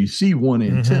 Right. So you see one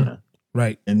antenna,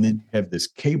 right, and then you have this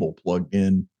cable plugged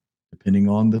in, depending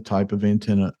on the type of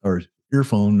antenna or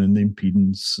earphone and the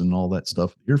impedance and all that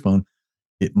stuff. Earphone,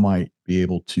 it might be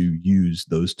able to use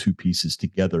those two pieces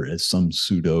together as some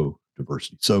pseudo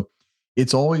diversity. So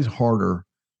it's always harder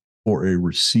for a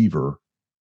receiver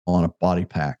on a body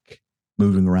pack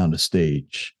moving around a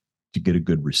stage to get a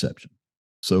good reception.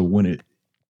 So when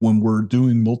we're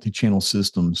doing multi-channel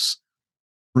systems,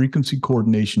 frequency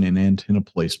coordination and antenna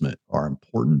placement are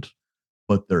important,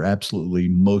 but they're absolutely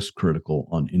most critical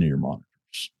on in-ear monitors.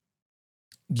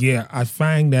 Yeah, I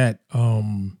find that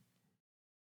when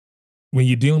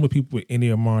you're dealing with people with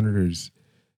in-ear monitors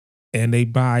and they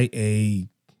buy a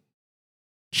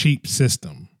cheap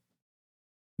system,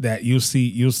 that you'll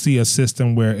see a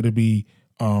system where it'll be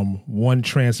one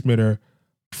transmitter,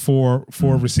 four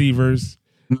receivers,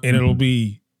 and it'll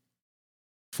be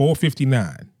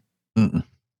 $459.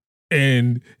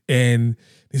 And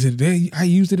they said, I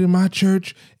used it in my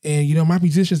church, and my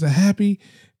musicians are happy.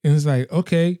 And it's like,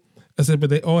 okay. I said, but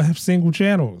they all have single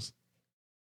channels.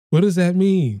 What does that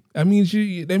mean? That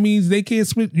means they can't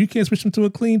switch. You can't switch them to a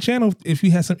clean channel if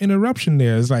you have some interruption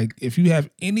there. It's like if you have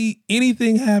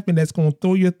anything happen that's going to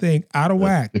throw your thing out of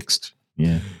whack. Fixed.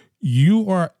 Yeah.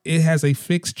 It has a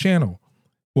fixed channel.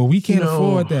 Well, we can't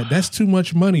afford that. That's too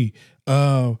much money.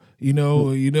 And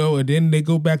then they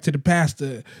go back to the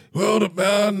pastor. Well,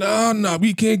 no,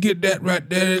 we can't get that right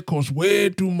there. It costs way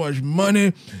too much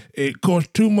money. It costs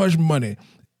too much money.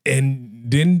 And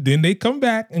then they come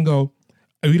back and go,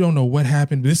 we don't know what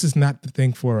happened. This is not the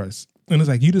thing for us. And it's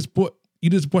like, you just bought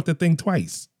the thing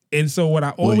twice. And so what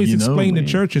I always explain to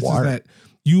churches is that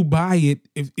you buy it,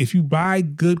 if you buy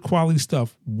good quality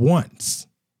stuff once,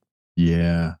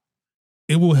 yeah,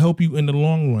 it will help you in the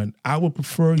long run. I would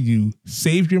prefer you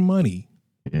save your money.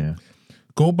 Yeah.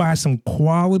 Go buy some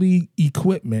quality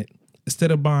equipment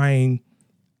instead of buying,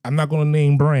 I'm not going to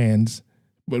name brands,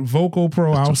 but Vocal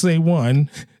Pro, I'll say one,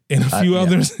 and a few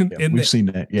others. We've seen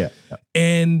that. Yeah.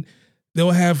 And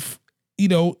they'll have,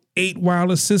 8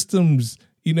 wireless systems,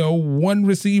 one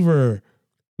receiver,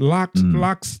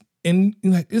 locks, and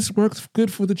like, this works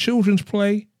good for the children's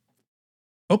play.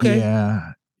 Okay.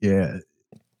 Yeah. Yeah.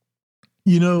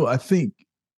 I think,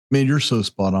 man, you're so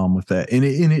spot on with that. And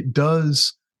it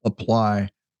does apply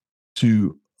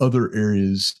to other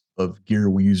areas of gear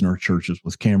we use in our churches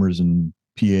with cameras and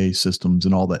PA systems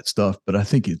and all that stuff. But I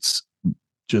think it's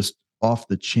just off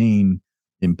the chain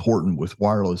important with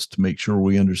wireless to make sure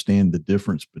we understand the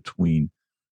difference between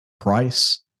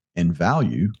price and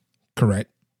value.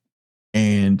 Correct.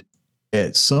 And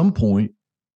at some point,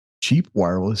 cheap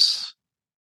wireless,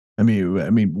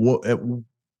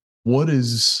 what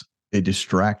is a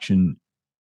distraction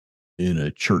in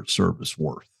a church service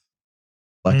worth?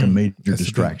 Like a major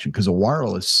distraction, because a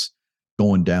wireless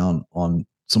going down on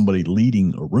somebody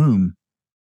leading a room,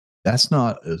 that's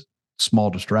not a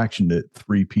small distraction that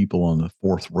 3 people on the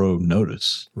 4th row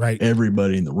notice. Right.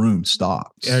 Everybody in the room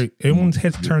stops. Everyone's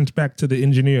head turns back to the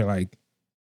engineer. Like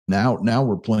now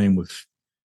we're playing with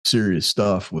serious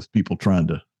stuff with people trying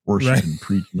to worship and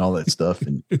preach and all that stuff.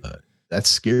 And that's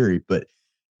scary. But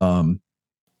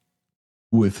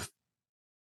with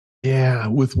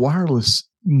wireless,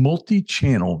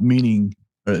 multi-channel, meaning,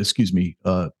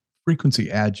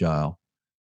 frequency agile,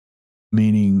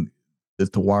 meaning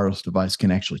that the wireless device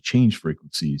can actually change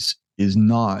frequencies, is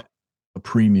not a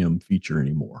premium feature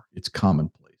anymore. It's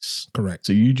commonplace. Correct.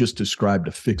 So you just described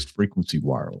a fixed frequency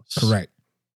wireless. Correct.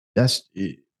 That's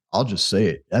it. I'll just say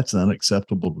it. That's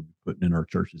unacceptable to be putting in our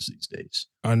churches these days.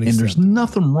 And Unacceptable. there's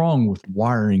nothing wrong with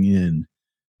wiring in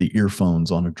the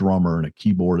earphones on a drummer and a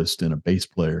keyboardist and a bass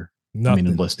player. Nothing. I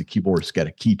mean, unless the keyboardist got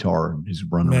a keytar and he's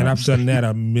running Man, around. I've done that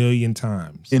a million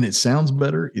times. And it sounds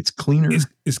better. It's cleaner.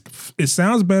 It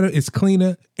sounds better. It's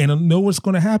cleaner. And I know what's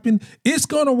going to happen. It's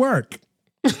going to work.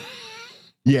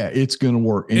 Yeah, it's going to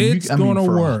work. And it's going to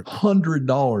work.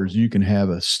 $100, you can have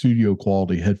a studio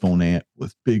quality headphone amp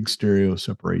with big stereo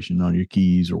separation on your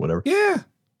keys or whatever. Yeah.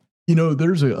 You know,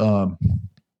 there's a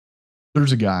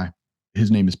guy. His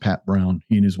name is Pat Brown.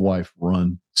 He and his wife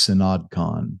run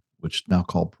SynodCon, which is now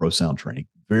called Pro Sound Training.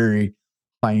 Very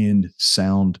high-end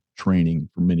sound training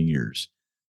for many years.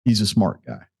 He's a smart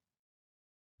guy.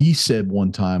 He said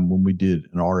one time when we did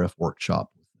an RF workshop,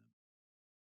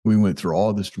 we went through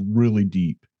all this really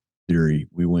deep theory.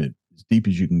 We went as deep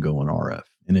as you can go in RF.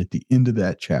 And at the end of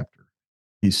that chapter,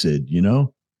 he said, you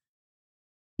know,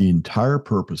 the entire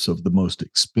purpose of the most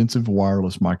expensive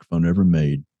wireless microphone ever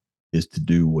made is to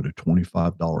do what a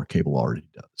 $25 cable already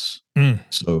does.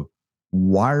 So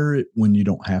wire it when you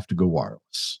don't have to go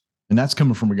wireless. And that's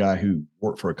coming from a guy who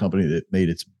worked for a company that made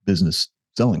its business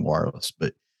selling wireless.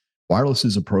 But wireless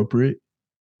is appropriate,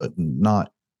 but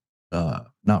not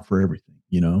for everything.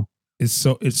 You know, it's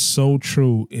so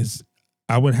true.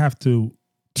 I would have to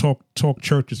talk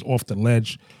churches off the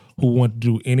ledge who want to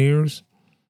do in-ears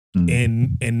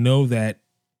and know that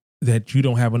you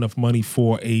don't have enough money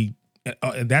for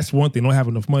and that's one thing. Don't have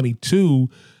enough money too,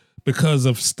 because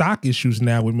of stock issues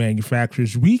now with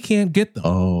manufacturers. We can't get them.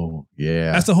 Oh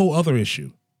yeah, that's a whole other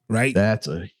issue, right? That's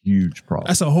a huge problem.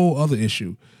 That's a whole other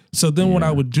issue. So then what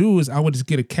I would do is I would just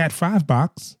get a Cat 5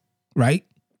 box, right?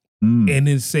 And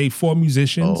then say 4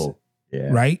 musicians,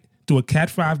 right? Do a Cat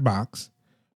 5 box,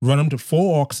 run them to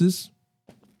 4 auxes,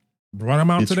 run them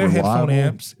out to their headphone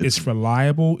amps. It's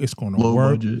reliable. It's going to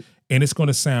work. Budget. And it's going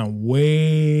to sound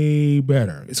way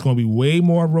better. It's going to be way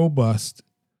more robust.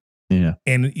 Yeah.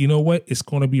 And you know what? It's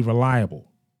going to be reliable.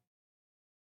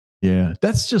 Yeah.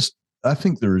 That's just, I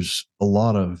think there's a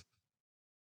lot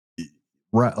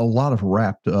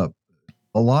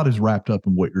is wrapped up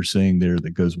in what you're saying there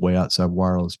that goes way outside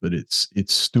wireless, but it's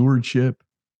stewardship.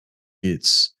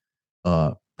 It's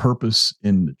purpose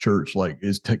in the church. Like,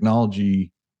 is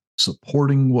technology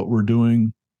supporting what we're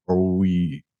doing? Or are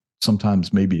we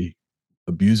sometimes maybe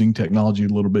abusing technology a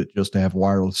little bit just to have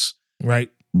wireless, right?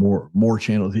 More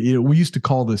channels. You know, we used to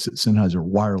call this at Sennheiser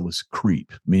wireless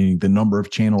creep, meaning the number of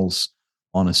channels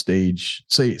on a stage.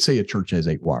 Say a church has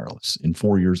 8 wireless, and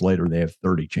 4 years later they have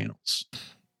 30 channels.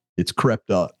 It's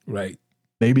crept up. Right.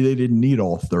 Maybe they didn't need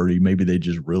all 30. Maybe they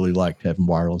just really liked having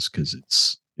wireless because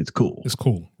it's cool. It's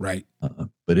cool, right?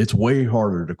 But it's way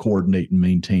harder to coordinate and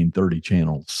maintain 30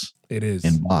 channels. It is.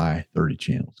 And buy 30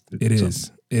 channels. It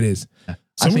is.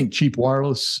 I think cheap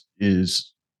wireless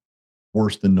is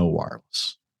worse than no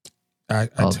wireless. I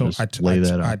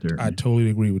totally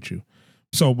agree with you.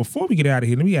 So before we get out of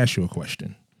here, let me ask you a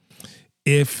question.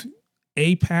 If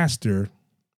a pastor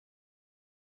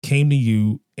came to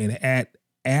you and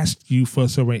asked you for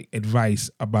some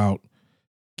advice about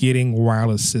getting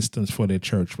wireless systems for their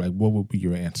church, like, what would be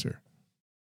your answer?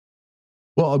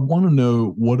 Well, I'd want to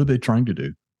know, what are they trying to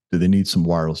do? Do they need some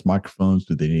wireless microphones?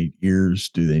 Do they need ears?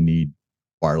 Do they need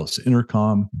wireless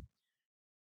intercom?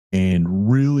 And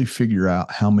really figure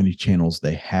out how many channels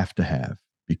they have to have,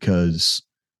 because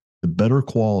the better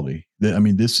quality,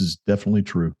 this is definitely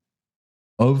true.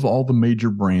 Of all the major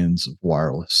brands of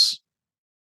wireless,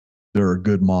 there are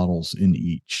good models in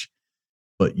each,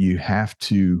 but you have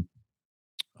to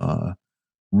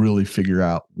really figure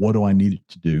out, what do I need it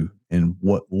to do and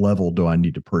what level do I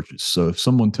need to purchase? So if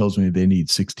someone tells me they need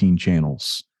 16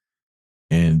 channels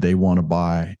and they want to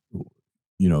buy,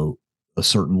 a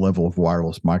certain level of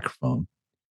wireless microphone,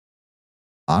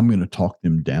 I'm going to talk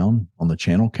them down on the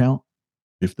channel count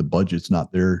if the budget's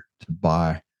not there to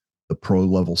buy the pro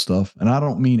level stuff. And I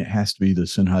don't mean it has to be the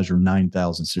Sennheiser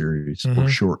 9000 series or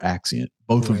Shure Accent.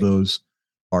 Both of those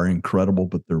are incredible,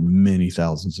 but they're many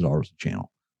thousands of dollars a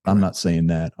channel. I'm not saying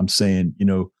that. I'm saying,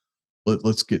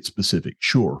 let's get specific.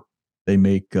 Sure, they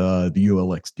make the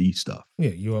ULXD stuff.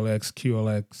 Yeah, ULX,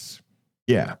 QLX.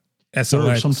 Yeah. SLX.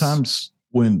 So sometimes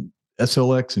when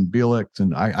SLX and BLX,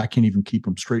 and I can't even keep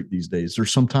them straight these days.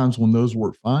 There's sometimes when those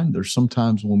work fine. There's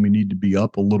sometimes when we need to be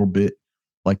up a little bit,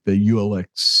 like the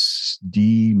ULX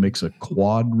XD makes a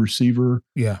quad receiver.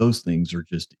 Yeah. Those things are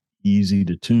just easy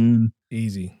to tune.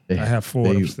 Easy. I have 4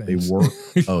 of those things. They work.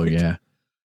 Oh yeah.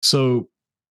 So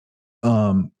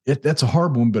that's a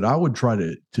hard one, but I would try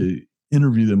to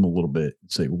interview them a little bit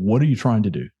and say, what are you trying to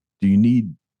do? Do you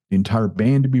need the entire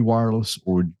band to be wireless,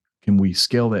 or can we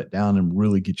scale that down and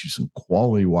really get you some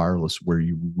quality wireless where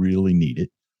you really need it?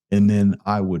 And then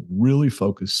I would really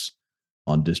focus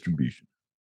on distribution.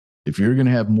 If you're going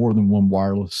to have more than one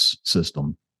wireless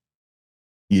system,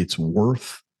 it's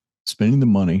worth spending the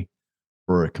money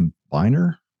for a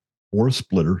combiner or a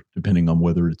splitter, depending on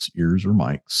whether it's ears or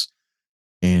mics,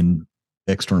 and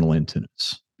external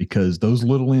antennas, because those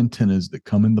little antennas that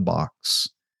come in the box,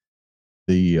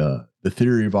 the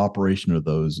theory of operation of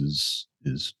those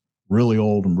is really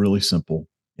old and really simple,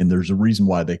 and there's a reason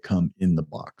why they come in the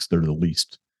box. They're the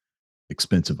least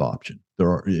expensive option.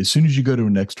 As soon as you go to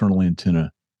an external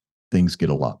antenna, things get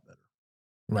a lot better.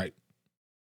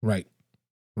 Right.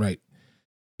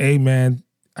 Hey man,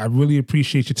 I really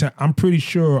appreciate your time. I'm pretty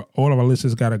sure all of our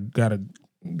listeners got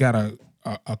a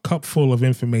cup full of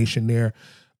information there.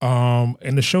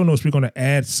 In the show notes, we're going to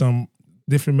add some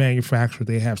different manufacturers.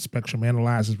 They have spectrum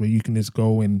analyzers where you can just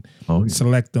go and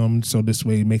select them. So this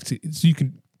way it makes it so you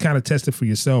can kind of test it for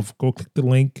yourself. Go click the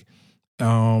link,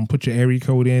 put your area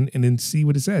code in, and then see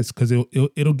what it says, because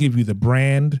it'll give you the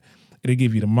brand, it'll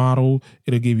give you the model,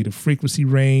 it'll give you the frequency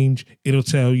range, it'll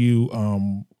tell you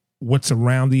what's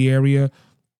around the area.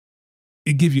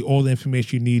 It gives you all the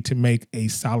information you need to make a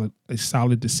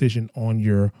solid decision on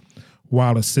your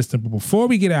wireless system. But before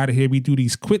we get out of here, we do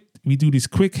these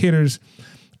quick hitters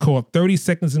called 30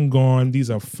 seconds and gone.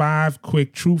 These are 5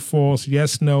 quick true, false,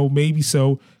 yes, no, maybe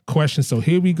so questions. So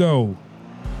here we go.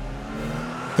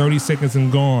 30 seconds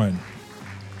and gone.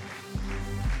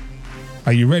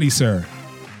 Are you ready, sir?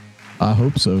 I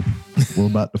hope so. We're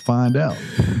about to find out.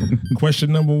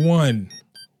 Question number 1.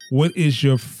 What is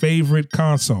your favorite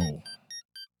console?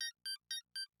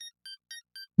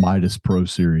 Midas Pro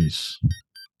Series.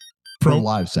 Pro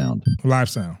live sound. Live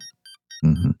sound.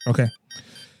 Mm-hmm. Okay.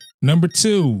 Number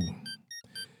 2.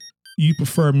 You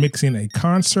prefer mixing a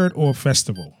concert or a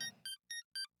festival?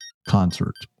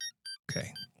 Concert.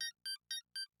 Okay.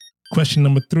 Question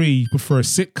number 3. You prefer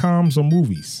sitcoms or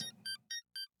movies?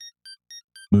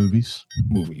 Movies.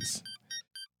 Movies.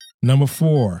 Number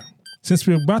 4. Since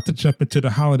we're about to jump into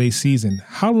the holiday season,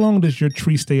 how long does your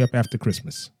tree stay up after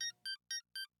Christmas?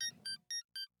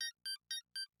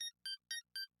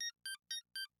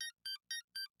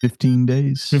 15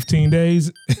 days. 15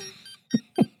 days?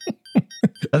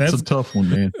 That's a tough one,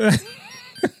 man.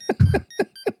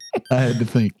 I had to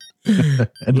think.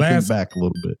 Think back a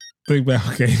little bit. Think back,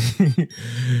 okay.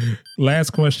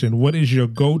 Last question. What is your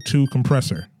go-to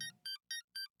compressor?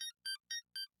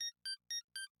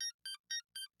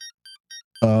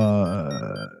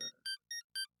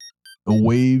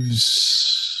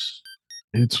 Waves.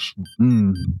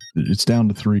 It's down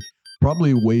to 3.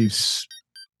 Probably Waves.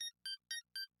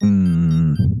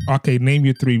 Okay, name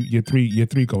your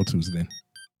three go-tos then.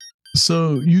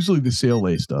 So usually the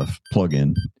CLA stuff, plug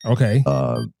in. Okay.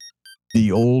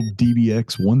 The old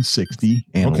DBX 160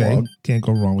 analog. Okay. Can't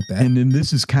go wrong with that. And then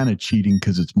this is kind of cheating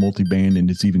because it's multi-band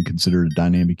and it's even considered a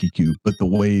dynamic EQ, but the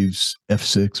Waves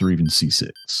F6 or even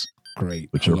C6. Great.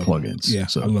 Which are plugins. Yeah.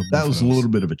 So that was a little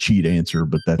bit of a cheat answer,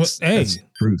 but that's the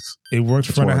truth. It works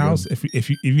for the house. If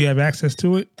you have access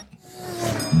to it,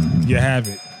 you have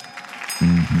it.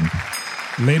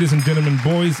 Mm-hmm. Ladies and gentlemen,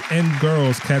 boys and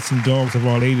girls, cats and dogs of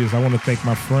all ages, I want to thank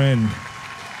my friend,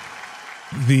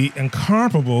 the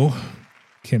incomparable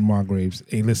Kent Margraves.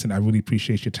 Hey, listen, I really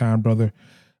appreciate your time, brother.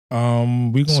 We're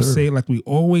going to say it like we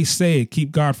always say,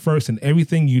 keep God first in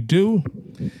everything you do.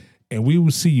 And we will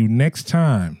see you next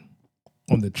time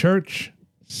on the Church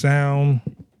Sound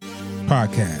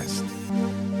Podcast.